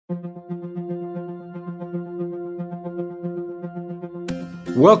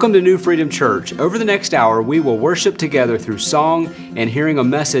Welcome to New Freedom Church. Over the next hour, we will worship together through song and hearing a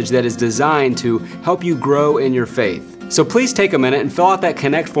message that is designed to help you grow in your faith. So please take a minute and fill out that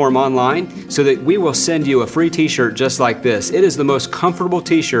Connect form online so that we will send you a free t-shirt just like this. It is the most comfortable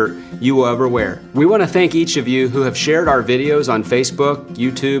t-shirt you will ever wear. We want to thank each of you who have shared our videos on Facebook,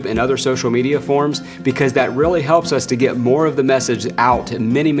 YouTube, and other social media forums because that really helps us to get more of the message out to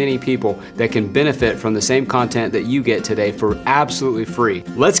many, many people that can benefit from the same content that you get today for absolutely free.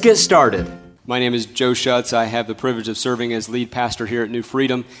 Let's get started. My name is Joe Schutz. I have the privilege of serving as lead pastor here at New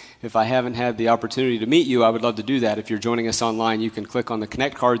Freedom. If I haven't had the opportunity to meet you, I would love to do that. If you're joining us online, you can click on the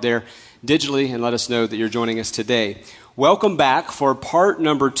Connect card there digitally and let us know that you're joining us today. Welcome back for part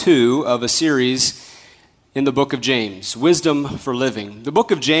number 2 of a series in the book of James, Wisdom for Living. The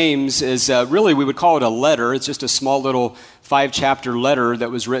book of James is really, we would call it a letter. It's just a small little 5-chapter letter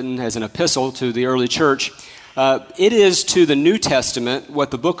that was written as an epistle to the early church. It is to the New Testament what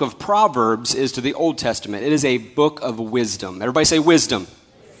the book of Proverbs is to the Old Testament. It is a book of wisdom. Everybody say wisdom.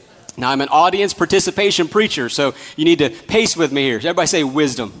 Now, I'm an audience participation preacher, so you need to pace with me here. Everybody say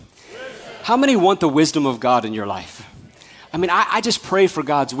wisdom. How many want the wisdom of God in your life? I mean, I just pray for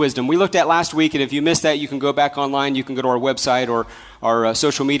God's wisdom. We looked at last week, and if you missed that, you can go back online. You can go to our website or our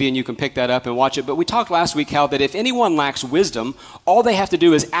social media, and you can pick that up and watch it. But we talked last week how that if anyone lacks wisdom, all they have to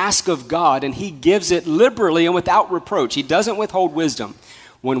do is ask of God, and He gives it liberally and without reproach. He doesn't withhold wisdom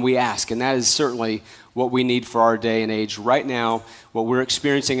when we ask, and that is certainly what we need for our day and age right now, what we're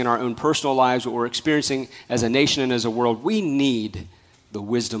experiencing in our own personal lives, what we're experiencing as a nation and as a world. We need the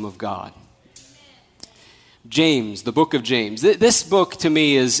wisdom of God. James, the book of James. This book to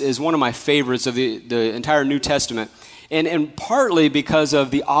me is one of my favorites of the entire New Testament, and partly because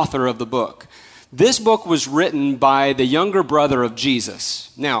of the author of the book. This book was written by the younger brother of Jesus.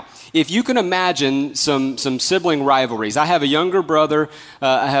 Now, if you can imagine some sibling rivalries, I have a younger brother,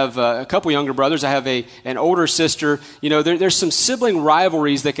 I have a couple younger brothers, I have an older sister. You know, there's some sibling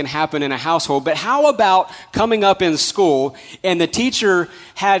rivalries that can happen in a household, but how about coming up in school and the teacher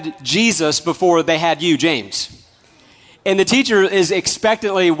had Jesus before they had you, James? And the teacher is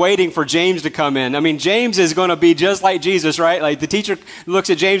expectantly waiting for James to come in. I mean, James is going to be just like Jesus, right? Like the teacher looks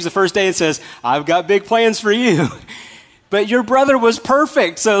at James the first day and says, I've got big plans for you. But your brother was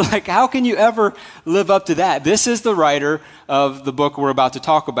perfect. So like, how can you ever live up to that? This is the writer of the book we're about to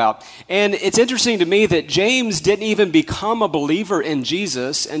talk about. And it's interesting to me that James didn't even become a believer in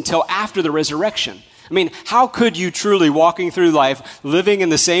Jesus until after the resurrection. I mean, how could you truly walking through life, living in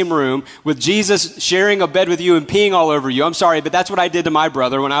the same room with Jesus sharing a bed with you and peeing all over you? I'm sorry, but that's what I did to my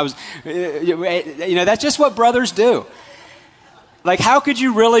brother when I was, that's just what brothers do. Like, how could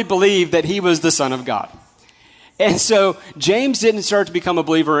you really believe that he was the Son of God? And so James didn't start to become a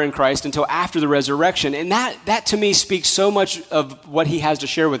believer in Christ until after the resurrection. And that to me speaks so much of what he has to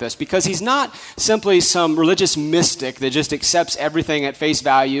share with us, because he's not simply some religious mystic that just accepts everything at face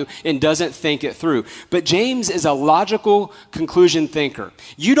value and doesn't think it through. But James is a logical conclusion thinker.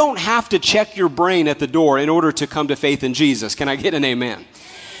 You don't have to check your brain at the door in order to come to faith in Jesus. Can I get an amen?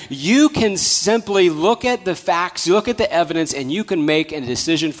 You can simply look at the facts, look at the evidence, and you can make a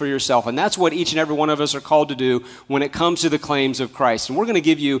decision for yourself. And that's what each and every one of us are called to do when it comes to the claims of Christ. And we're going to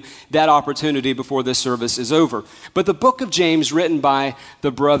give you that opportunity before this service is over. But the book of James, written by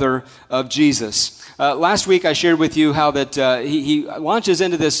the brother of Jesus. Last week I shared with you how that he launches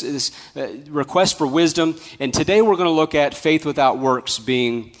into this request for wisdom. And today we're going to look at faith without works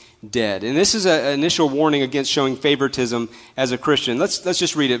being dead. And this is an initial warning against showing favoritism as a Christian. Let's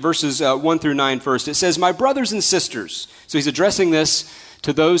just read it. Verses 1 through 9 first. It says, "My brothers and sisters," so he's addressing this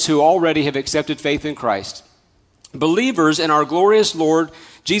to those who already have accepted faith in Christ. "Believers in our glorious Lord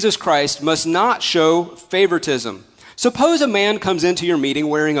Jesus Christ must not show favoritism. Suppose a man comes into your meeting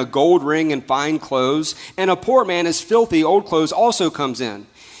wearing a gold ring and fine clothes, and a poor man in filthy old clothes also comes in.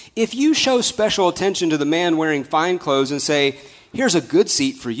 If you show special attention to the man wearing fine clothes and say, 'Here's a good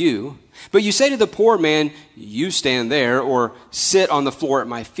seat for you,' but you say to the poor man, 'You stand there,' or 'Sit on the floor at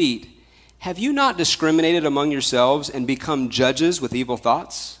my feet,' have you not discriminated among yourselves and become judges with evil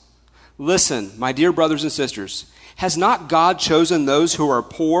thoughts? Listen, my dear brothers and sisters, has not God chosen those who are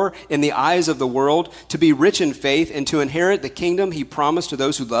poor in the eyes of the world to be rich in faith and to inherit the kingdom he promised to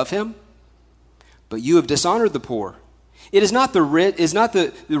those who love him? But you have dishonored the poor. It is not the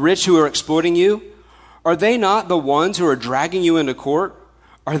rich who are exploiting you. Are they not the ones who are dragging you into court?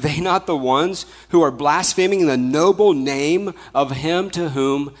 Are they not the ones who are blaspheming the noble name of him to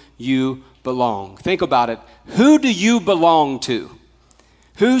whom you belong?" Think about it. Who do you belong to?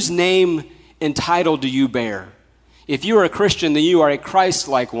 Whose name and title do you bear? If you are a Christian, then you are a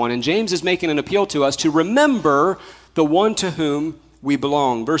Christ-like one. And James is making an appeal to us to remember the one to whom we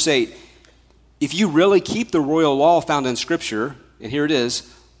belong. Verse 8, if you really keep the royal law found in Scripture, and here it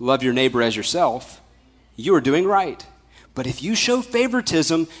is, love your neighbor as yourself, you are doing right. But if you show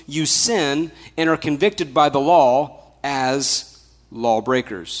favoritism, you sin and are convicted by the law as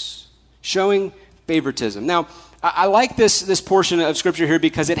lawbreakers. Showing favoritism. Now, I like this portion of Scripture here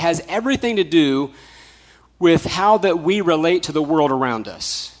because it has everything to do with how that we relate to the world around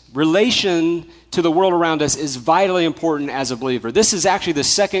us. Relation to the world around us is vitally important as a believer. This is actually the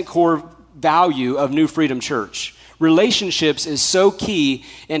second core value of New Freedom Church. Relationships is so key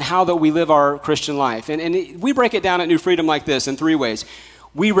in how that we live our Christian life. And we break it down at New Freedom like this in 3 ways.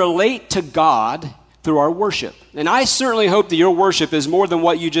 We relate to God through our worship. And I certainly hope that your worship is more than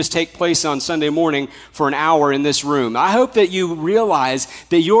what you just take place on Sunday morning for an hour in this room. I hope that you realize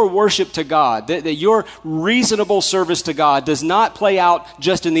that your worship to God, that your reasonable service to God does not play out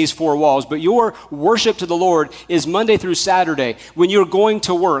just in these 4 walls, but your worship to the Lord is Monday through Saturday, when you're going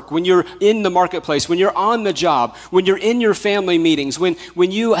to work, when you're in the marketplace, when you're on the job, when you're in your family meetings, when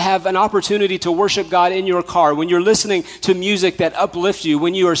you have an opportunity to worship God in your car, when you're listening to music that uplifts you,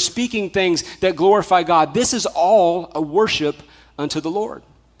 when you are speaking things that glorify God. This is all a worship unto the Lord.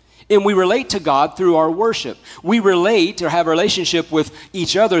 And we relate to God through our worship. We relate or have a relationship with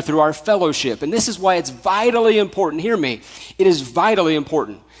each other through our fellowship. And this is why it's vitally important, hear me, it is vitally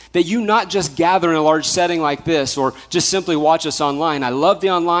important that you not just gather in a large setting like this or just simply watch us online. I love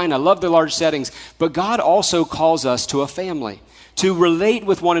the online, I love the large settings, but God also calls us to a family, to relate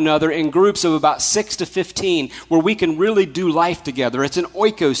with one another in groups of about 6 to 15 where we can really do life together. It's an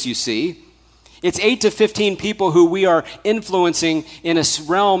oikos, you see. It's 8 to 15 people who we are influencing in a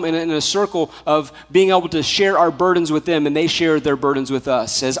realm and in a circle of being able to share our burdens with them, and they share their burdens with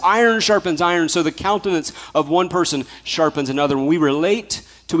us. As iron sharpens iron, so the countenance of one person sharpens another. When we relate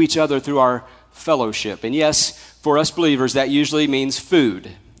to each other through our fellowship. And yes, for us believers, that usually means food.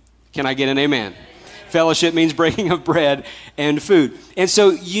 Can I get an amen? Fellowship means breaking of bread and food. And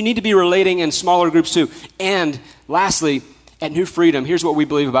so you need to be relating in smaller groups too. And lastly, at New Freedom, here's what we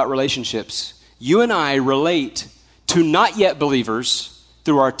believe about relationships. You and I relate to not yet believers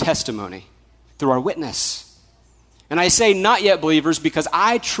through our testimony, through our witness. And I say not yet believers because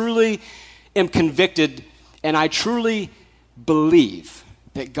I truly am convicted and I truly believe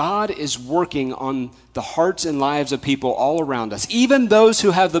that God is working on the hearts and lives of people all around us. Even those who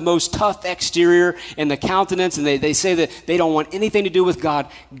have the most tough exterior and the countenance, and they say that they don't want anything to do with God,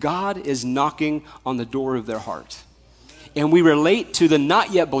 God is knocking on the door of their heart. And we relate to the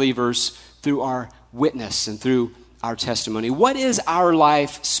not yet believers through our witness and through our testimony. What is our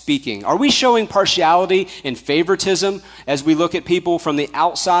life speaking? Are we showing partiality and favoritism as we look at people from the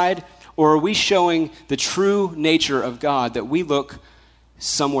outside? Or are we showing the true nature of God, that we look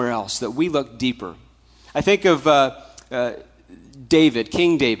somewhere else, that we look deeper? I think of David,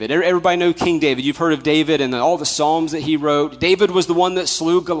 King David. Everybody know King David. You've heard of David and all the Psalms that he wrote. David was the one that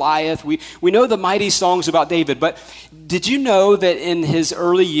slew Goliath. We know the mighty songs about David, but did you know that in his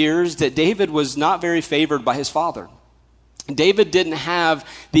early years that David was not very favored by his father? David didn't have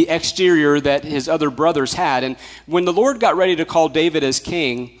the exterior that his other brothers had. And when the Lord got ready to call David as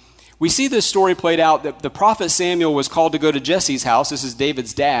king, we see this story played out that the prophet Samuel was called to go to Jesse's house. This is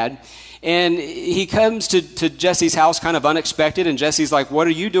David's dad. And he comes to Jesse's house kind of unexpected, and Jesse's like, "What are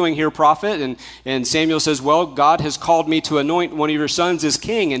you doing here, prophet?" And Samuel says, "Well, God has called me to anoint one of your sons as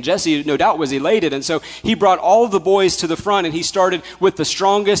king." And Jesse, no doubt, was elated. And so he brought all of the boys to the front, and he started with the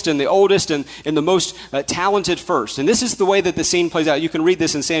strongest and the oldest and the most talented first. And this is the way that the scene plays out. You can read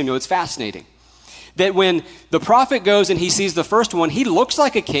this in Samuel. It's fascinating. That when the prophet goes and he sees the first one, he looks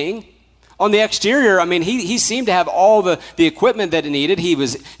like a king. On the exterior, I mean, he seemed to have all the equipment that he needed. He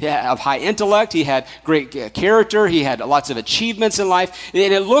was of high intellect. He had great character. He had lots of achievements in life. And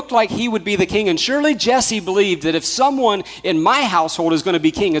it looked like he would be the king. And surely Jesse believed that if someone in my household is going to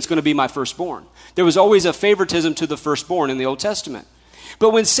be king, it's going to be my firstborn. There was always a favoritism to the firstborn in the Old Testament.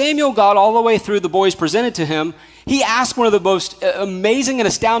 But when Samuel got all the way through the boys presented to him, he asked one of the most amazing and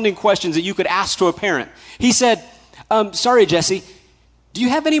astounding questions that you could ask to a parent. He said, "Sorry, Jesse, do you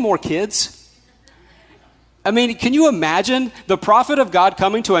have any more kids?" I mean, can you imagine the prophet of God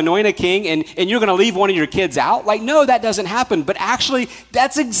coming to anoint a king and you're going to leave one of your kids out? Like, no, that doesn't happen. But actually,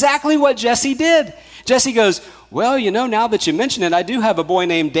 that's exactly what Jesse did. Jesse goes, "Well, now that you mention it, I do have a boy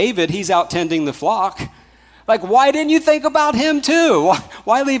named David. He's out tending the flock." Like, why didn't you think about him too?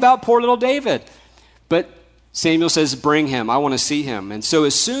 Why leave out poor little David? But Samuel says, "Bring him. I want to see him." And so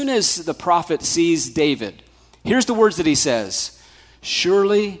as soon as the prophet sees David, here's the words that he says: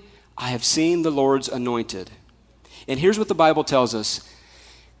 "Surely I have seen the Lord's anointed." And here's what the Bible tells us.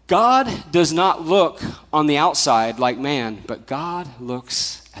 God does not look on the outside like man, but God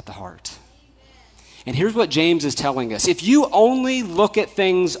looks at the heart. And here's what James is telling us. If you only look at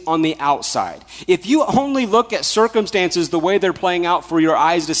things on the outside, if you only look at circumstances the way they're playing out for your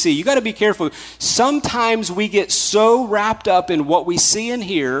eyes to see, you got to be careful. Sometimes we get so wrapped up in what we see and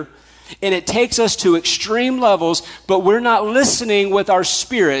hear, and it takes us to extreme levels, but we're not listening with our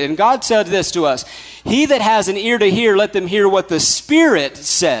spirit. And God said this to us, he that has an ear to hear, let them hear what the Spirit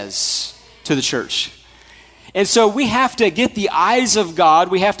says to the church. And so we have to get the eyes of God.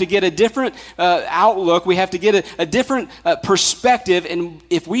 We have to get a different outlook. We have to get a different perspective. And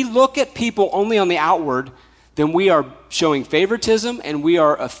if we look at people only on the outward, then we are showing favoritism and we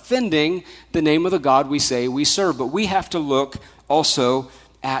are offending the name of the God we say we serve. But we have to look also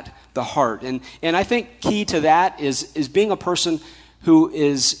at the heart. And I think key to that is being a person who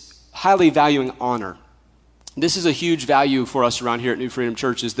is highly valuing honor. This is a huge value for us around here at New Freedom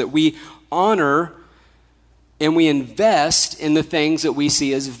Church, is that we honor and we invest in the things that we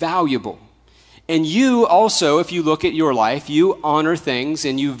see as valuable. And you also, if you look at your life, you honor things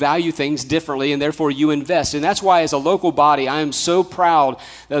and you value things differently, and therefore you invest. And that's why as a local body, I am so proud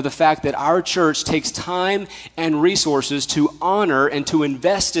of the fact that our church takes time and resources to honor and to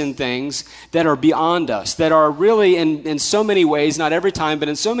invest in things that are beyond us, that are really in so many ways, not every time, but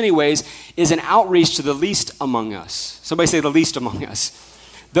in so many ways, is an outreach to the least among us. Somebody say the least among us.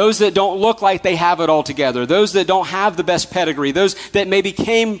 Those that don't look like they have it all together, those that don't have the best pedigree, those that maybe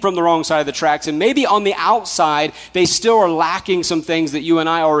came from the wrong side of the tracks, and maybe on the outside, they still are lacking some things that you and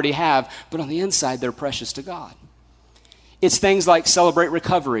I already have, but on the inside, they're precious to God. It's things like Celebrate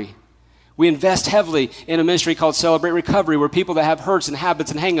Recovery. We invest heavily in a ministry called Celebrate Recovery, where people that have hurts and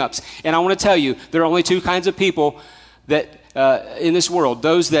habits and hang-ups. And I want to tell you, there are only two kinds of people that in this world.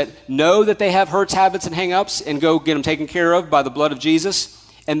 Those that know that they have hurts, habits, and hang-ups and go get them taken care of by the blood of Jesus,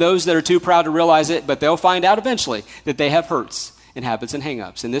 and those that are too proud to realize it, but they'll find out eventually that they have hurts and habits and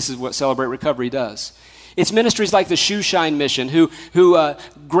hang-ups. And this is what Celebrate Recovery does. It's ministries like the Shoe Shine Mission who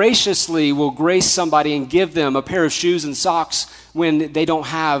graciously will grace somebody and give them a pair of shoes and socks when they don't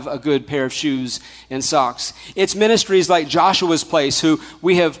have a good pair of shoes and socks. It's ministries like Joshua's Place, who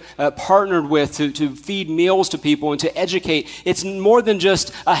we have partnered with to feed meals to people and to educate. It's more than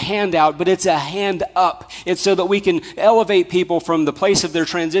just a handout, but it's a hand up. It's so that we can elevate people from the place of their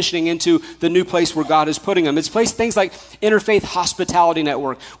transitioning into the new place where God is putting them. It's things like Interfaith Hospitality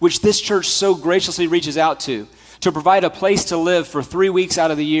Network, which this church so graciously reaches out to provide a place to live for 3 weeks out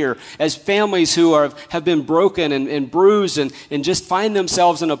of the year as families who have been broken and bruised and just find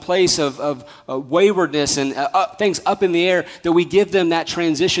themselves in a place of waywardness and things up in the air, that we give them that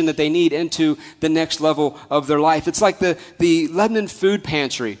transition that they need into the next level of their life. It's like the Lebanon Food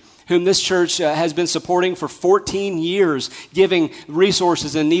Pantry, whom this church has been supporting for 14 years, giving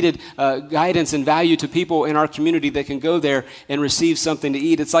resources and needed guidance and value to people in our community that can go there and receive something to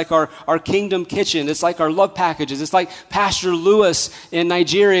eat. It's like our Kingdom Kitchen. It's like our Love Packages. It's like Pastor Lewis in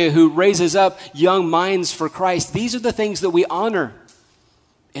Nigeria, who raises up young minds for Christ. These are the things that we honor.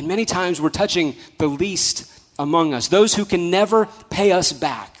 And many times we're touching the least among us, those who can never pay us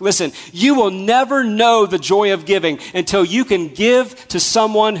back. Listen, you will never know the joy of giving until you can give to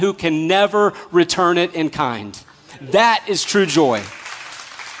someone who can never return it in kind. That is true joy.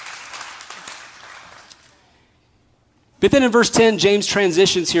 But then in verse 10, James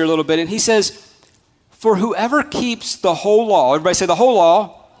transitions here a little bit, and he says, for whoever keeps the whole law, everybody say the whole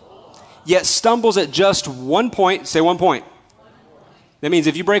law, yet stumbles at just one point, say 1 point. That means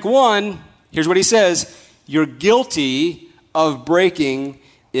if you break one, here's what he says, you're guilty of breaking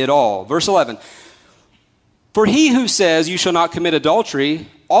it all. Verse 11, for he who says you shall not commit adultery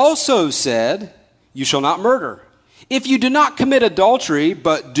also said you shall not murder. If you do not commit adultery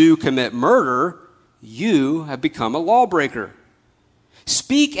but do commit murder, you have become a lawbreaker.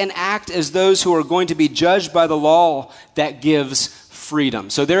 Speak and act as those who are going to be judged by the law that gives freedom.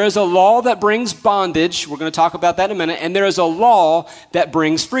 So there is a law that brings bondage. We're going to talk about that in a minute. And there is a law that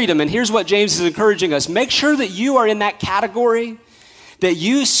brings freedom. And here's what James is encouraging us. Make sure that you are in that category, that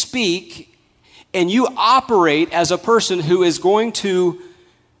you speak and you operate as a person who is going to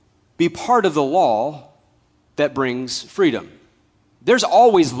be part of the law that brings freedom. There's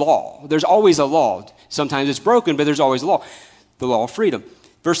always law. There's always a law. Sometimes it's broken, but there's always a law. The law of freedom.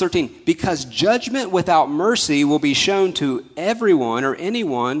 Verse 13, because judgment without mercy will be shown to everyone or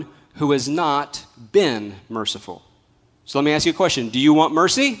anyone who has not been merciful. So let me ask you a question. Do you want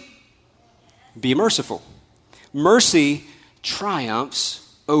mercy? Be merciful. Mercy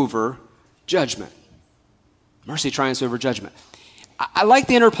triumphs over judgment. Mercy triumphs over judgment. I like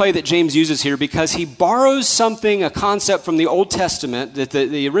the interplay that James uses here because he borrows something, a concept from the Old Testament that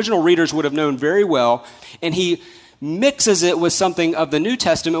the original readers would have known very well, and he mixes it with something of the New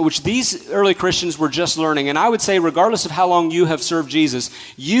Testament, which these early Christians were just learning. And I would say, regardless of how long you have served Jesus,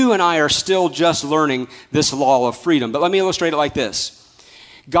 you and I are still just learning this law of freedom. But let me illustrate it like this.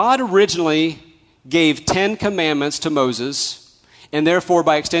 God originally gave 10 commandments to Moses, and therefore,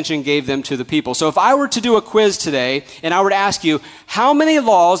 by extension, gave them to the people. So if I were to do a quiz today, and I were to ask you, how many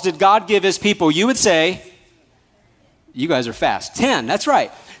laws did God give his people? You would say, you guys are fast. 10, that's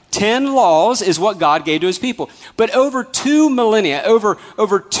right. 10 laws is what God gave to his people. But over 2 millennia, over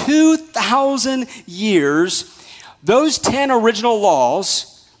 2,000 years, those 10 original laws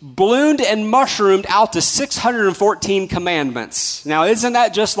ballooned and mushroomed out to 614 commandments. Now, isn't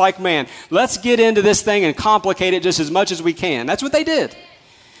that just like man? Let's get into this thing and complicate it just as much as we can. That's what they did.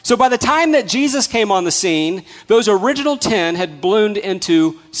 So by the time that Jesus came on the scene, those original 10 had ballooned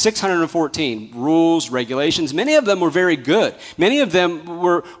into 614 rules, regulations. Many of them were very good. Many of them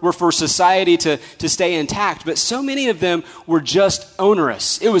were for society to stay intact, but so many of them were just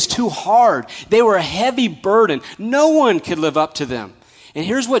onerous. It was too hard. They were a heavy burden. No one could live up to them. And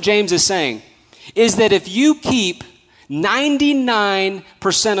here's what James is saying, is that if you keep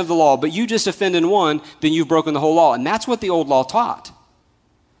 99% of the law, but you just offend in one, then you've broken the whole law. And that's what the old law taught.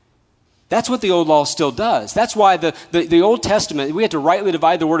 That's what the old law still does. That's why the Old Testament, we have to rightly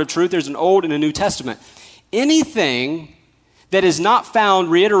divide the word of truth. There's an Old and a New Testament. Anything that is not found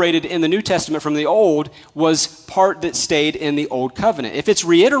reiterated in the New Testament from the Old was part that stayed in the Old Covenant. If it's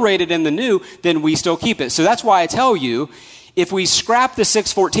reiterated in the New, then we still keep it. So that's why I tell you, if we scrap the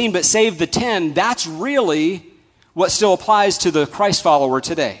 614 but save the 10, that's really what still applies to the Christ follower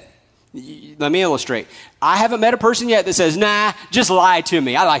today. Let me illustrate. I haven't met a person yet that says, nah, just lie to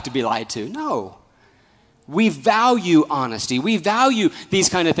me. I like to be lied to. No. We value honesty. We value these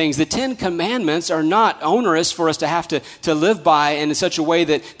kind of things. The 10 Commandments are not onerous for us to have to live by in such a way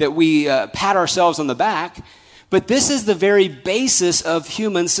that we pat ourselves on the back. But this is the very basis of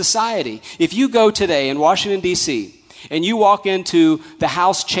human society. If you go today in Washington, D.C., and you walk into the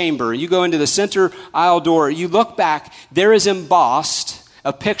House chamber, you go into the center aisle door, you look back, there is embossed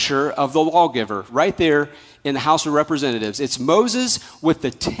a picture of the lawgiver right there in the House of Representatives. It's Moses with the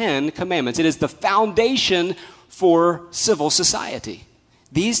 10 commandments. It is the foundation for civil society.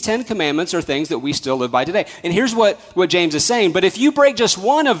 These 10 commandments are things that we still live by today. And here's what James is saying. But if you break just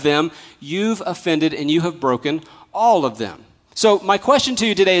one of them, you've offended and you have broken all of them. So my question to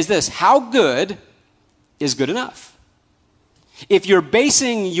you today is this: how good is good enough? If you're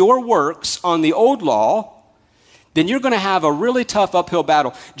basing your works on the old law, then you're going to have a really tough uphill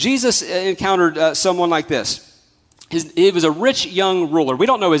battle. Jesus encountered someone like this. He was a rich young ruler. We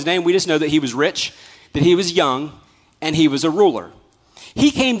don't know his name. We just know that he was rich, that he was young, and he was a ruler.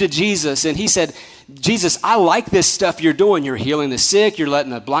 He came to Jesus and he said, Jesus, I like this stuff you're doing. You're healing the sick. You're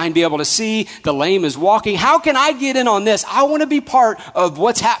letting the blind be able to see. The lame is walking. How can I get in on this? I want to be part of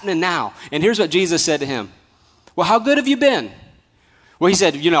what's happening now. And here's what Jesus said to him. Well, how good have you been? Well, he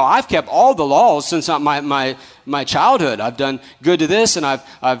said, I've kept all the laws since my childhood. I've done good to this, and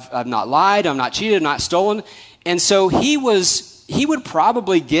I've not lied, I've not cheated, I've not stolen. And so he would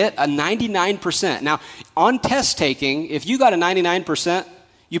probably get a 99%. Now, on test taking, if you got a 99%,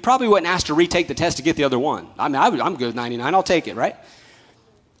 you probably wouldn't ask to retake the test to get the other one. I mean, I'm good with 99, I'll take it, right?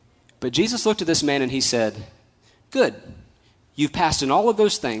 But Jesus looked at this man and he said, good, you've passed in all of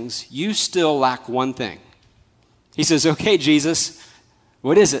those things, you still lack one thing. He says, okay, Jesus,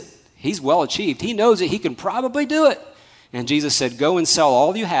 what is it? He's well achieved. He knows it. He can probably do it. And Jesus said, go and sell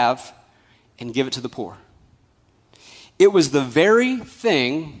all you have and give it to the poor. It was the very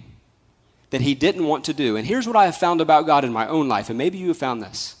thing that he didn't want to do. And here's what I have found about God in my own life, and maybe you have found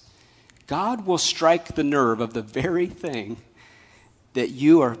this. God will strike the nerve of the very thing that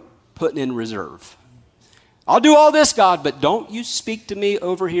you are putting in reserve. I'll do all this, God, but don't you speak to me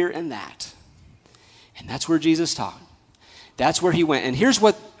over here and that. And that's where Jesus taught. That's where he went. And here's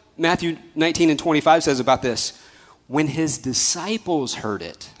what Matthew 19 and 25 says about this. When his disciples heard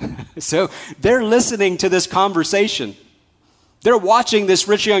it. So they're listening to this conversation. They're watching this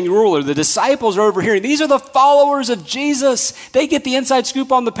rich young ruler. The disciples are overhearing. These are the followers of Jesus. They get the inside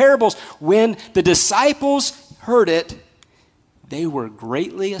scoop on the parables. When the disciples heard it, they were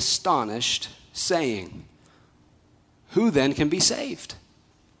greatly astonished, saying, who then can be saved?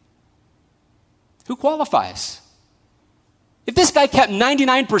 Who qualifies? If this guy kept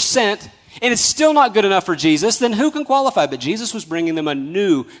 99% and it's still not good enough for Jesus, then who can qualify? But Jesus was bringing them a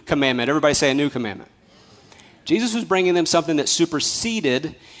new commandment. Everybody say a new commandment. Jesus was bringing them something that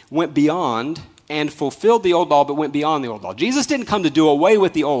superseded, went beyond, and fulfilled the old law, but went beyond the old law. Jesus didn't come to do away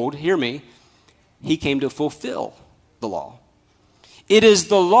with the old, hear me. He came to fulfill the law. It is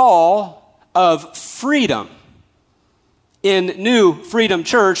the law of freedom. In New Freedom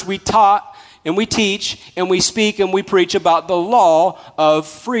Church, we taught and we teach and we speak and we preach about the law of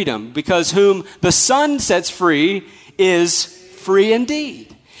freedom, because whom the Son sets free is free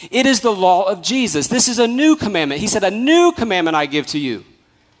indeed. It is the law of Jesus. This is a new commandment. He said, a new commandment I give to you.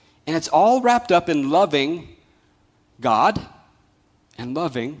 And it's all wrapped up in loving God and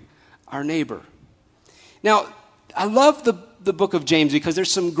loving our neighbor. Now, I love the book of James because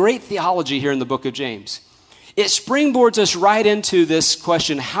there's some great theology here in the book of James. It springboards us right into this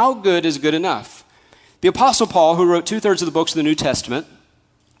question, how good is good enough? The Apostle Paul, who wrote 2/3 of the books of the New Testament,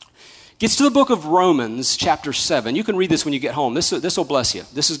 gets to the book of Romans, chapter 7. You can read this when you get home. This will bless you.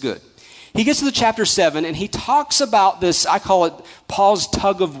 This is good. He gets to the chapter 7, and he talks about this, I call it Paul's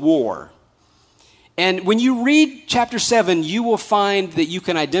tug of war. And when you read chapter 7, you will find that you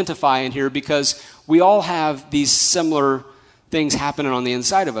can identify in here because we all have these similar things happening on the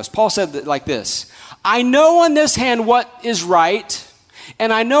inside of us. Paul said that like this, I know on this hand what is right,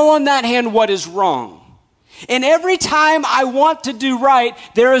 and I know on that hand what is wrong. And every time I want to do right,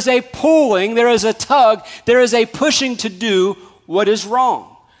 there is a pulling, there is a tug, there is a pushing to do what is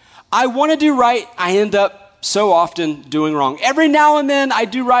wrong. I want to do right, I end up so often doing wrong. Every now and then I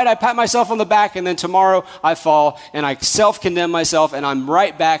do right, I pat myself on the back, and then tomorrow I fall and I self-condemn myself, and I'm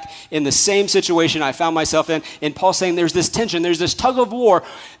right back in the same situation I found myself in. And Paul's saying there's this tension, there's this tug of war.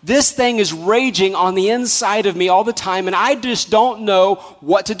 This thing is raging on the inside of me all the time, and I just don't know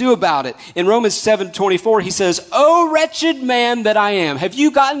what to do about it. In Romans 7:24, he says, "O wretched man that I am." Have you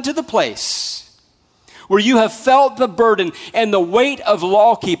gotten to the place where you have felt the burden and the weight of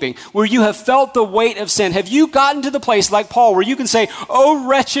law keeping, where you have felt the weight of sin? Have you gotten to the place like Paul where you can say, "Oh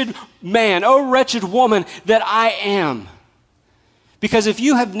wretched man, oh wretched woman that I am"? Because if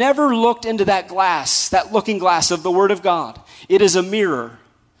you have never looked into that glass, that looking glass of the Word of God, it is a mirror.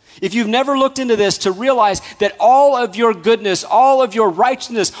 If you've never looked into this to realize that all of your goodness, all of your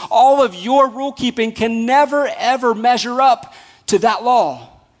righteousness, all of your rule keeping can never ever measure up to that law,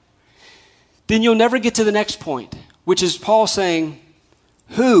 then you'll never get to the next point, which is Paul saying,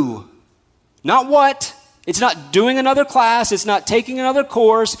 who? Not what. It's not doing another class. It's not taking another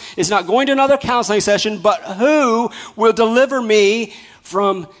course. It's not going to another counseling session, but who will deliver me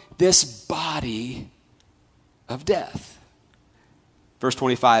from this body of death? Verse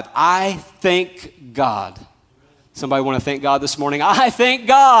 25, I thank God. Somebody want to thank God this morning? I thank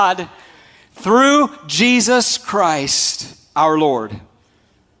God through Jesus Christ, our Lord.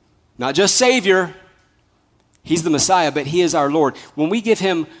 Not just Savior, He's the Messiah, but He is our Lord. When we give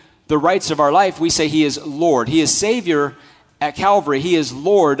Him the rights of our life, we say He is Lord. He is Savior at Calvary. He is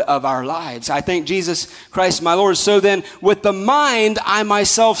Lord of our lives. I thank Jesus Christ, my Lord. So then, with the mind, I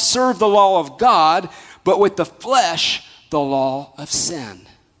myself serve the law of God, but with the flesh, the law of sin.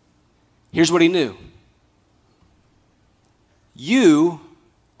 Here's what he knew. You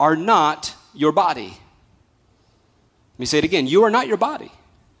are not your body. Let me say it again. You are not your body.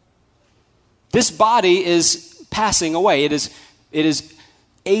 This body is passing away. It is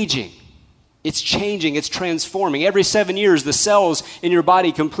aging. It's changing. It's transforming. Every 7 years, the cells in your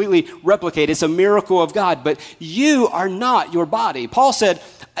body completely replicate. It's a miracle of God. But you are not your body. Paul said,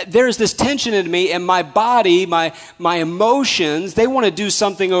 there's this tension in me, and my body, my emotions, they want to do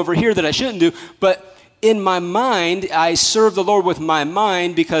something over here that I shouldn't do. But in my mind, I serve the Lord with my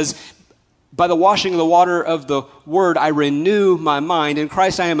mind, because by the washing of the water of the Word, I renew my mind. In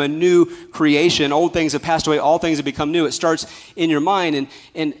Christ, I am a new creation. Old things have passed away. All things have become new. It starts in your mind,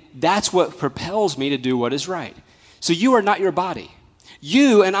 and that's what propels me to do what is right. So you are not your body.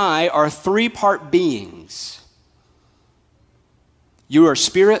 You and I are three-part beings. You are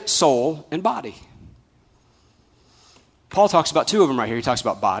spirit, soul, and body. Paul talks about two of them right here. He talks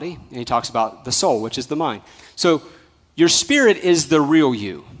about body, and he talks about the soul, which is the mind. So your spirit is the real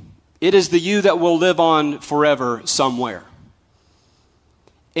you. It is the you that will live on forever somewhere.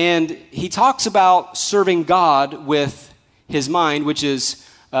 And he talks about serving God with his mind, which is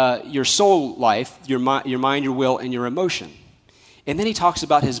your soul life, your mind, your will, and your emotion. And then he talks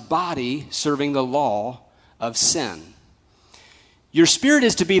about his body serving the law of sin. Your spirit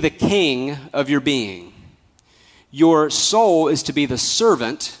is to be the king of your being. Your soul is to be the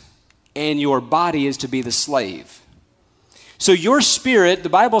servant, and your body is to be the slave. So your spirit, the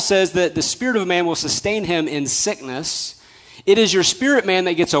Bible says that the spirit of a man will sustain him in sickness, It is your spirit man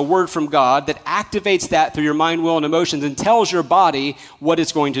that gets a word from God that activates that through your mind, will, and emotions and tells your body what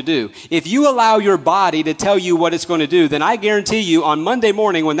it's going to do. If you allow your body to tell you what it's going to do, then I guarantee you on Monday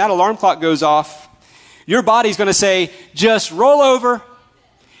morning when that alarm clock goes off, your body's going to say, just roll over,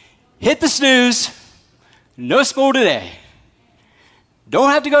 hit the snooze, no school today.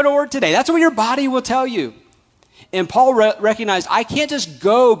 Don't have to go to work today. That's what your body will tell you. And Paul recognized, I can't just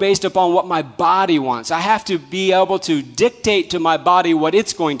go based upon what my body wants. I have to be able to dictate to my body what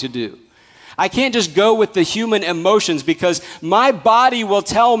it's going to do. I can't just go with the human emotions because my body will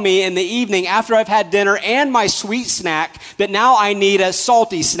tell me in the evening after I've had dinner and my sweet snack that now I need a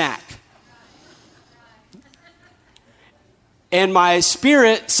salty snack. And my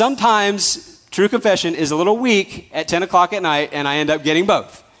spirit sometimes, true confession, is a little weak at 10 o'clock at night and I end up getting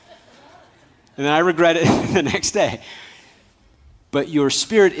both. And then I regret it the next day. But your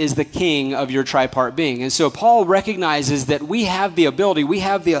spirit is the king of your tripart being. And so Paul recognizes that we have the ability, we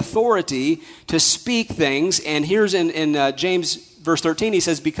have the authority to speak things. And here's in James verse 13, he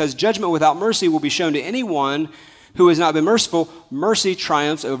says, because judgment without mercy will be shown to anyone who has not been merciful. Mercy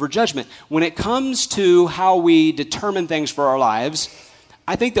triumphs over judgment. When it comes to how we determine things for our lives,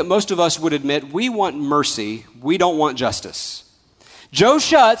 I think that most of us would admit we want mercy, we don't want justice. Joe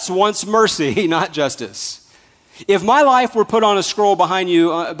Schutz wants mercy, not justice. If my life were put on a scroll behind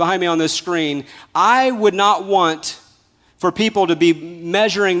me on this screen, I would not want for people to be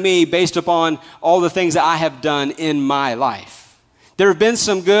measuring me based upon all the things that I have done in my life. There have been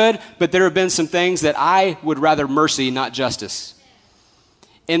some good, but there have been some things that I would rather mercy, not justice.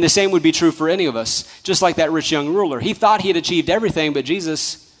 And the same would be true for any of us. Just like that rich young ruler. He thought he had achieved everything, but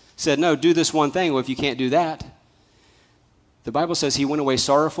Jesus said, no, do this one thing. Well, if you can't do that, the Bible says he went away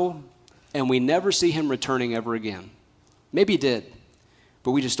sorrowful, and we never see him returning ever again. Maybe he did, but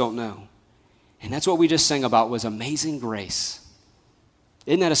we just don't know. And that's what we just sang about was amazing grace.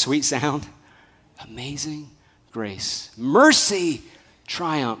 Isn't that a sweet sound? Amazing grace. Mercy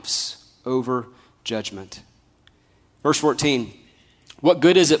triumphs over judgment. Verse 14, what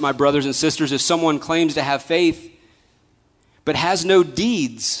good is it, my brothers and sisters, if someone claims to have faith but has no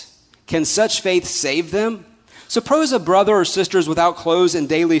deeds? Can such faith save them? Suppose a brother or sister is without clothes and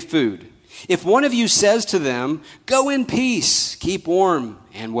daily food. If one of you says to them, go in peace, keep warm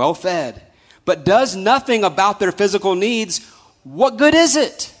and well fed, but does nothing about their physical needs, what good is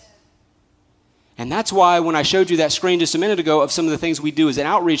it? And that's why when I showed you that screen just a minute ago of some of the things we do as an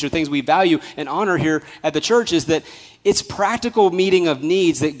outreach or things we value and honor here at the church is that it's practical meeting of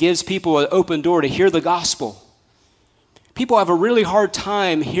needs that gives people an open door to hear the gospel. People have a really hard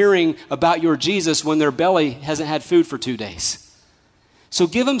time hearing about your Jesus when their belly hasn't had food for 2 days. So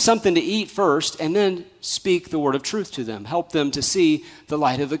give them something to eat first and then speak the word of truth to them. Help them to see the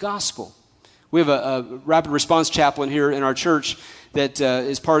light of the gospel. We have a rapid response chaplain here in our church that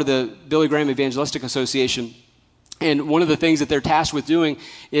is part of the Billy Graham Evangelistic Association. And one of the things that they're tasked with doing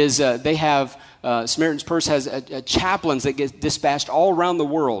is they have, Samaritan's Purse has chaplains that get dispatched all around the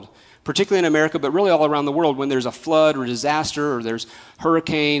world, particularly in America, but really all around the world when there's a flood or disaster or there's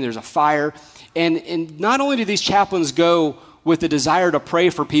hurricane, there's a fire. And not only do these chaplains go with the desire to pray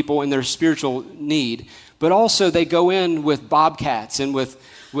for people in their spiritual need, but also they go in with bobcats and with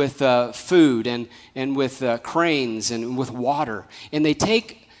food and with cranes and with water. And they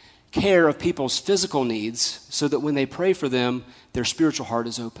take care of people's physical needs so that when they pray for them, their spiritual heart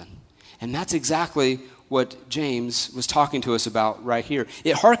is open. And that's exactly what James was talking to us about right here.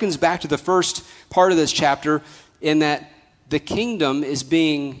 It harkens back to the first part of this chapter in that the kingdom is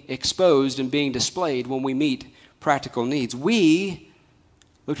being exposed and being displayed when we meet practical needs. We,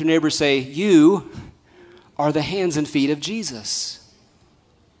 look to your neighbor, say, you are the hands and feet of Jesus.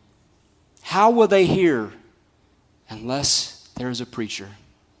 How will they hear unless there is a preacher?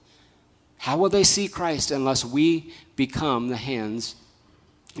 How will they see Christ unless we become the hands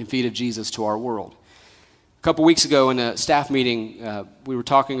and feet of Jesus to our world? A couple weeks ago in a staff meeting, we were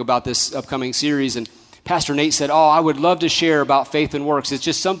talking about this upcoming series, and Pastor Nate said, I would love to share about faith and works. It's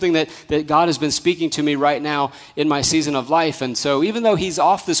just something that God has been speaking to me right now in my season of life. And so even though he's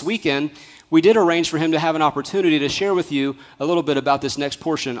off this weekend, we did arrange for him to have an opportunity to share with you a little bit about this next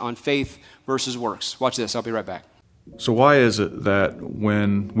portion on faith versus works. Watch this. I'll be right back. So why is it that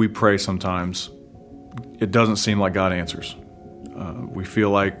when we pray sometimes, it doesn't seem like God answers? We feel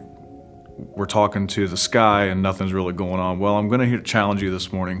like we're talking to the sky and nothing's really going on. Well, I'm going to challenge you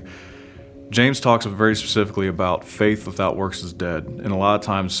this morning. James talks very specifically about faith without works is dead. And a lot of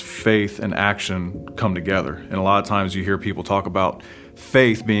times faith and action come together. And a lot of times you hear people talk about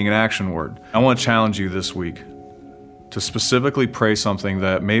faith being an action word. I want to challenge you this week to specifically pray something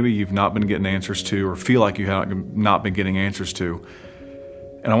that maybe you've not been getting answers to or feel like you have not been getting answers to.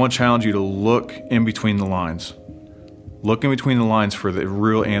 And I want to challenge you to look in between the lines. Look in between the lines for the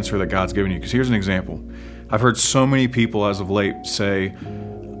real answer that God's given you. Because here's an example. I've heard so many people as of late say,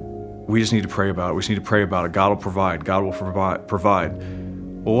 we just need to pray about it. We just need to pray about it. God will provide. God will provide.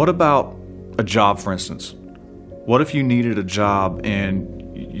 Well, what about a job, for instance? What if you needed a job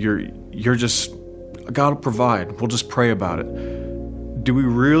and you're just, God will provide. We'll just pray about it. Do we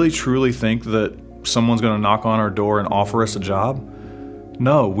really, truly think that someone's going to knock on our door and offer us a job?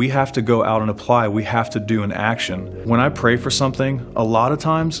 No, we have to go out and apply. We have to do an action. When I pray for something, a lot of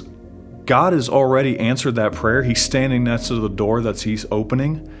times, God has already answered that prayer. He's standing next to the door that He's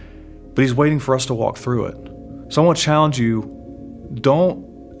opening, but He's waiting for us to walk through it. So I want to challenge you,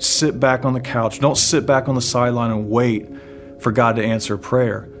 don't sit back on the couch. Don't sit back on the sideline and wait for God to answer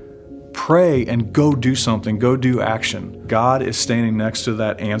prayer. Pray and go do something. Go do action. God is standing next to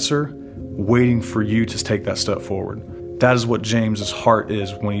that answer, waiting for you to take that step forward. That is what James's heart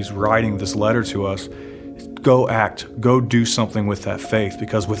is when he's writing this letter to us. Go act. Go do something with that faith,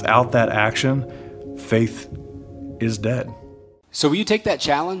 because without that action, faith is dead. So will you take that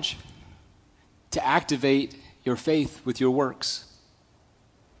challenge to activate your faith with your works?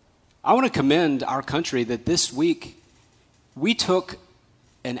 I want to commend our country that this week we took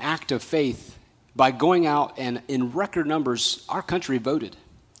an act of faith by going out and in record numbers, our country voted.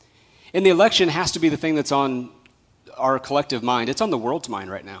 And the election has to be the thing that's on our collective mind. It's on the world's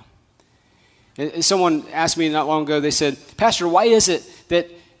mind right now. Someone asked me not long ago, they said, Pastor, why is it that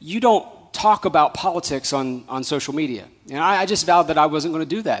you don't talk about politics on social media? And I just vowed that I wasn't going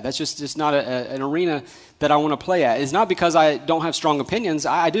to do that. That's just not an arena that I want to play at. It's not because I don't have strong opinions.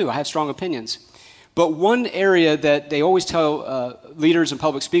 I do. I have strong opinions. But one area that they always tell leaders and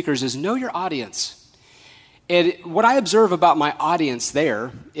public speakers is know your audience. And what I observe about my audience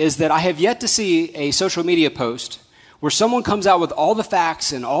there is that I have yet to see a social media post where someone comes out with all the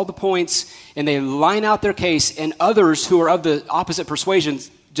facts and all the points and they line out their case, and others who are of the opposite persuasion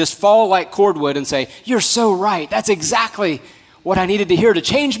just fall like cordwood and say, you're so right. That's exactly what I needed to hear to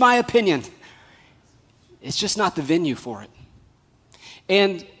change my opinion. It's just not the venue for it.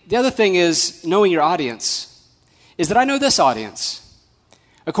 And the other thing is knowing your audience is that I know this audience.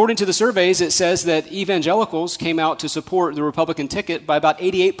 According to the surveys, it says that evangelicals came out to support the Republican ticket by about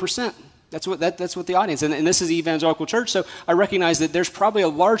 88%. That's what the audience, and this is evangelical church, so I recognize that there's probably a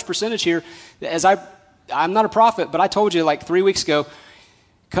large percentage here. As I'm not a prophet, but I told you like 3 weeks ago,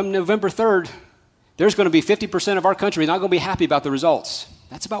 come November 3rd, there's going to be 50% of our country not going to be happy about the results.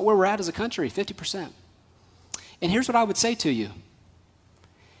 That's about where we're at as a country, 50%. And here's what I would say to you.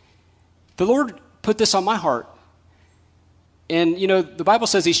 The Lord put this on my heart. And, you know, the Bible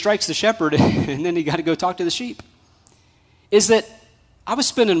says He strikes the shepherd and then He got to go talk to the sheep. Is that I was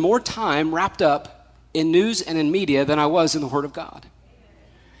spending more time wrapped up in news and in media than I was in the Word of God.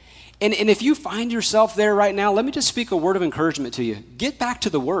 And if you find yourself there right now, let me just speak a word of encouragement to you. Get back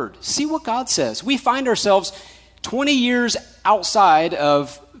to the Word. See what God says. We find ourselves 20 years outside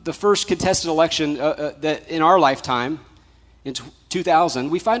of the first contested election that in our lifetime, in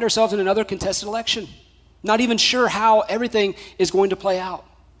 2000. We find ourselves in another contested election. Not even sure how everything is going to play out.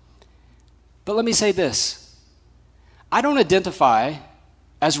 But let me say this. I don't identify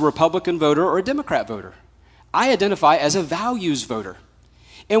as a Republican voter or a Democrat voter. I identify as a values voter.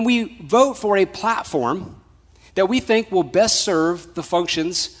 And we vote for a platform that we think will best serve the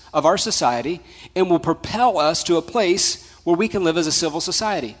functions of our society and will propel us to a place where we can live as a civil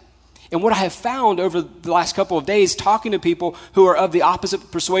society. And what I have found over the last couple of days, talking to people who are of the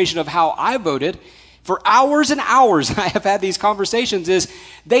opposite persuasion of how I voted, for hours and hours I have had these conversations, is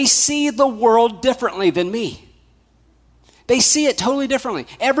they see the world differently than me. They see it totally differently.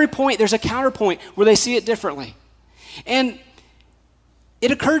 Every point, there's a counterpoint where they see it differently. And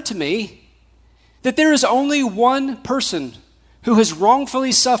it occurred to me that there is only one person who has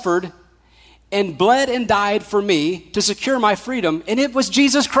wrongfully suffered and bled and died for me to secure my freedom, and it was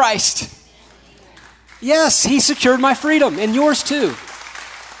Jesus Christ. Yes, He secured my freedom, and yours too.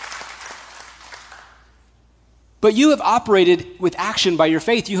 But you have operated with action by your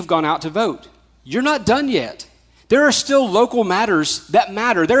faith. You have gone out to vote. You're not done yet. There are still local matters that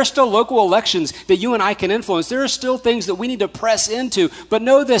matter. There are still local elections that you and I can influence. There are still things that we need to press into. But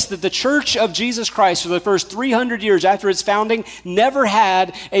know this, that the Church of Jesus Christ for the first 300 years after its founding never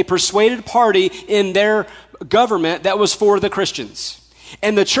had a persuaded party in their government that was for the Christians.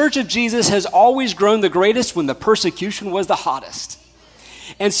 And the Church of Jesus has always grown the greatest when the persecution was the hottest.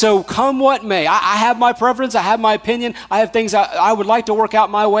 And so come what may, I have my preference, I have my opinion, I have things I would like to work out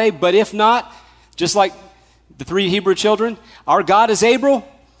my way, but if not, just like the 3 Hebrew children, our God is able,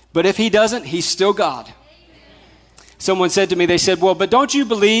 but if he doesn't, he's still God. Someone said to me, they said, well, but don't you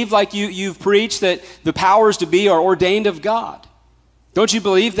believe, like you've preached, that the powers to be are ordained of God? Don't you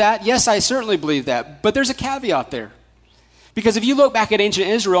believe that? Yes, I certainly believe that. But there's a caveat there. Because if you look back at ancient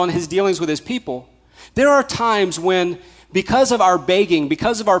Israel and his dealings with his people, there are times when, because of our begging,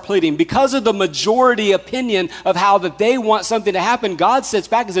 because of our pleading, because of the majority opinion of how that they want something to happen, God sits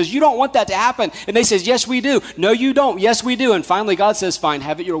back and says, you don't want that to happen. And they says, yes, we do. No, you don't. Yes, we do. And finally, God says, fine,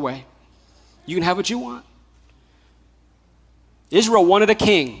 have it your way. You can have what you want. Israel wanted a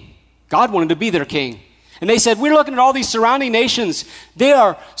king. God wanted to be their king. And they said, we're looking at all these surrounding nations. They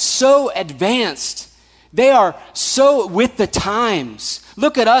are so advanced. They are so with the times.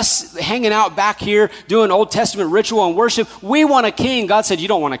 Look at us hanging out back here doing Old Testament ritual and worship. We want a king. God said, you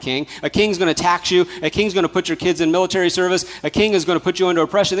don't want a king. A king's going to tax you. A king's going to put your kids in military service. A king is going to put you into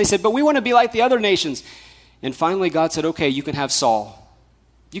oppression. They said, but we want to be like the other nations. And finally, God said, okay, you can have Saul.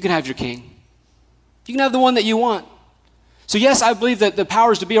 You can have your king. You can have the one that you want. So yes, I believe that the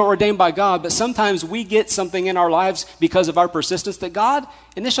powers to be are ordained by God, but sometimes we get something in our lives because of our persistence that God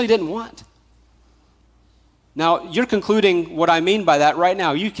initially didn't want. Now, you're concluding what I mean by that right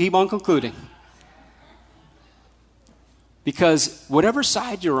now. You keep on concluding. Because whatever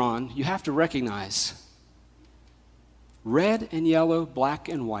side you're on, you have to recognize red and yellow, black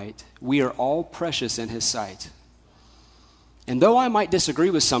and white, we are all precious in his sight. And though I might disagree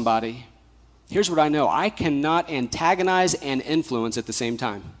with somebody, here's what I know. I cannot antagonize and influence at the same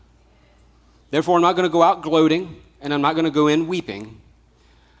time. Therefore, I'm not going to go out gloating, and I'm not going to go in weeping.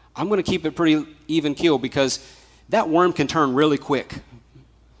 I'm going to keep it pretty even keel because that worm can turn really quick.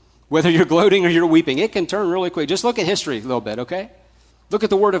 Whether you're gloating or you're weeping, it can turn really quick. Just look at history a little bit, okay? Look at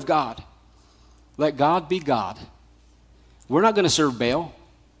the Word of God. Let God be God. We're not going to serve Baal.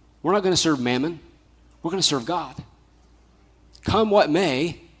 We're not going to serve Mammon. We're going to serve God. Come what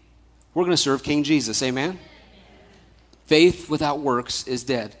may, we're going to serve King Jesus. Amen? Faith without works is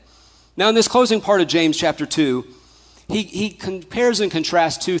dead. Now, in this closing part of James chapter 2, he compares and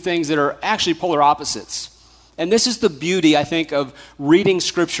contrasts two things that are actually polar opposites. And this is the beauty, I think, of reading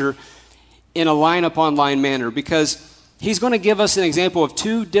Scripture in a line-upon-line manner, because he's going to give us an example of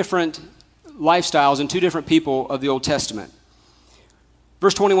two different lifestyles and two different people of the Old Testament.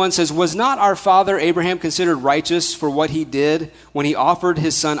 Verse 21 says, was not our father Abraham considered righteous for what he did when he offered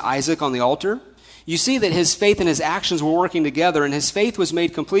his son Isaac on the altar? You see that his faith and his actions were working together, and his faith was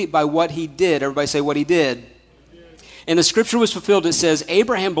made complete by what he did. Everybody say, what he did. And the scripture was fulfilled. It says,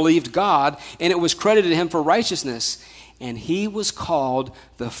 Abraham believed God, and it was credited to him for righteousness. And he was called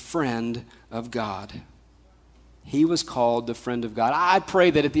the friend of God. He was called the friend of God. I pray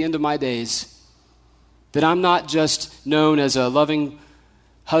that at the end of my days, that I'm not just known as a loving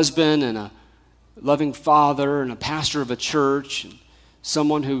husband and a loving father and a pastor of a church, and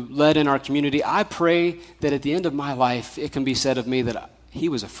someone who led in our community. I pray that at the end of my life, it can be said of me that he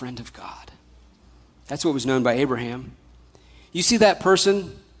was a friend of God. That's what was known by Abraham. You see, that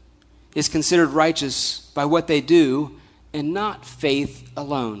person is considered righteous by what they do and not faith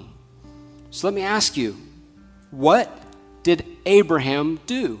alone. So let me ask you, what did Abraham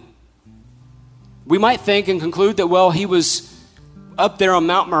do? We might think and conclude that, well, he was up there on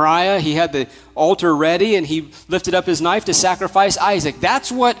Mount Moriah. He had the altar ready and he lifted up his knife to sacrifice Isaac.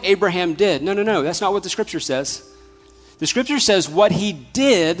 That's what Abraham did. No. That's not what the scripture says. The scripture says what he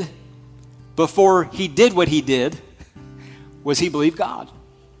did before he did what he did was he believed God.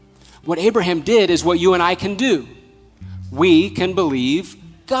 What Abraham did is what you and I can do. We can believe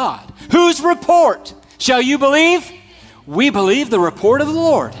God. Whose report shall you believe? We believe the report of the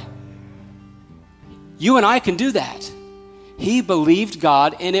Lord. You and I can do that. He believed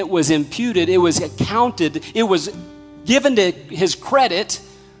God, and it was imputed, it was accounted, it was given to his credit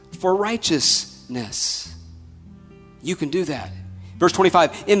for righteousness. You can do that. Verse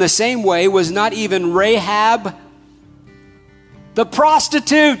 25, in the same way was not even Rahab, the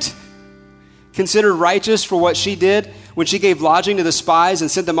prostitute, considered righteous for what she did when she gave lodging to the spies and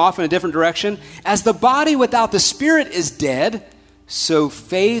sent them off in a different direction. As the body without the spirit is dead, so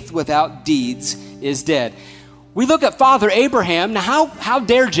faith without deeds is dead. We look at Father Abraham. Now, how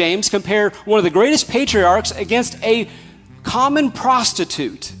dare James compare one of the greatest patriarchs against a common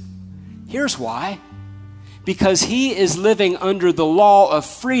prostitute? Here's why. Because he is living under the law of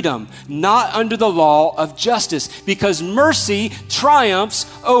freedom, not under the law of justice. Because mercy triumphs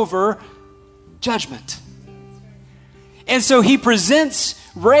over judgment. And so he presents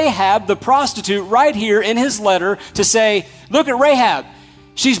Rahab, the prostitute, right here in his letter to say, look at Rahab.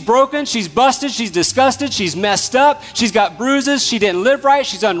 She's broken, she's busted, she's disgusted, she's messed up, she's got bruises, she didn't live right,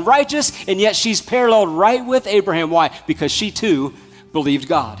 she's unrighteous, and yet she's paralleled right with Abraham. Why? Because she too believed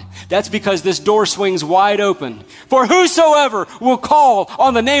God. That's because this door swings wide open. For whosoever will call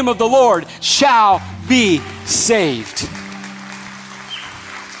on the name of the Lord shall be saved.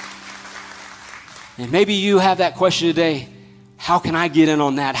 And maybe you have that question today. How can I get in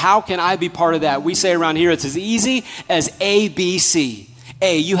on that? How can I be part of that? We say around here it's as easy as ABC.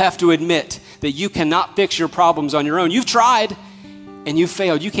 A, you have to admit that you cannot fix your problems on your own. You've tried and you've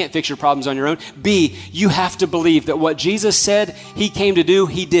failed. You can't fix your problems on your own. B, you have to believe that what Jesus said he came to do,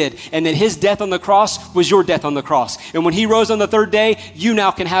 he did. And that his death on the cross was your death on the cross. And when he rose on the third day, you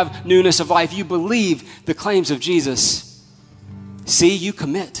now can have newness of life. You believe the claims of Jesus. C, you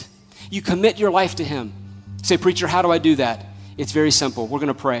commit. You commit your life to him. Say, preacher, how do I do that? It's very simple. We're going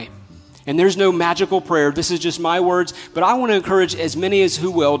to pray. And there's no magical prayer. This is just my words, but I want to encourage as many as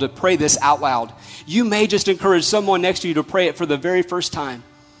who will to pray this out loud. You may just encourage someone next to you to pray it for the very first time.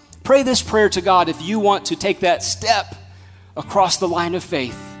 Pray this prayer to God if you want to take that step across the line of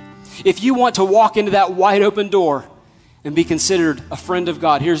faith. If you want to walk into that wide open door and be considered a friend of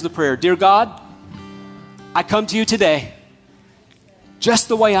God, here's the prayer. Dear God, I come to you today just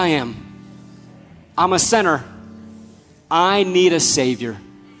the way I am. I'm a sinner. I need a Savior.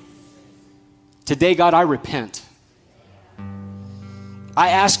 Today, God, I repent. I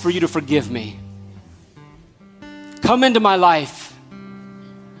ask for you to forgive me. Come into my life.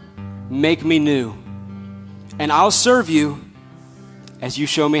 Make me new. And I'll serve you as you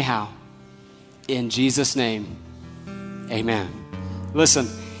show me how. In Jesus' name, amen. Listen,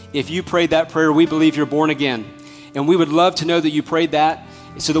 if you prayed that prayer, we believe you're born again. And we would love to know that you prayed that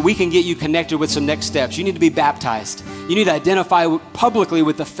so that we can get you connected with some next steps. You need to be baptized. You need to identify publicly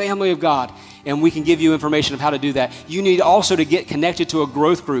with the family of God. And we can give you information of how to do that. You need also to get connected to a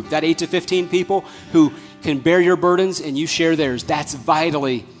growth group, that 8 to 15 people who can bear your burdens and you share theirs. That's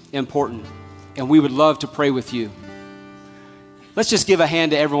vitally important. And we would love to pray with you. Let's just give a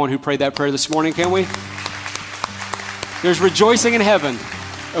hand to everyone who prayed that prayer this morning, can we? There's rejoicing in heaven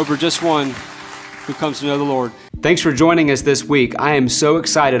over just one who comes to know the Lord. Thanks for joining us this week. I am so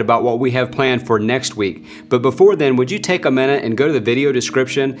excited about what we have planned for next week. But before then, would you take a minute and go to the video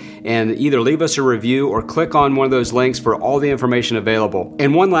description and either leave us a review or click on one of those links for all the information available.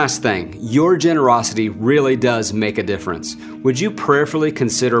 And one last thing, your generosity really does make a difference. Would you prayerfully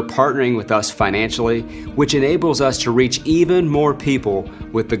consider partnering with us financially, which enables us to reach even more people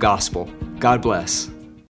with the gospel? God bless.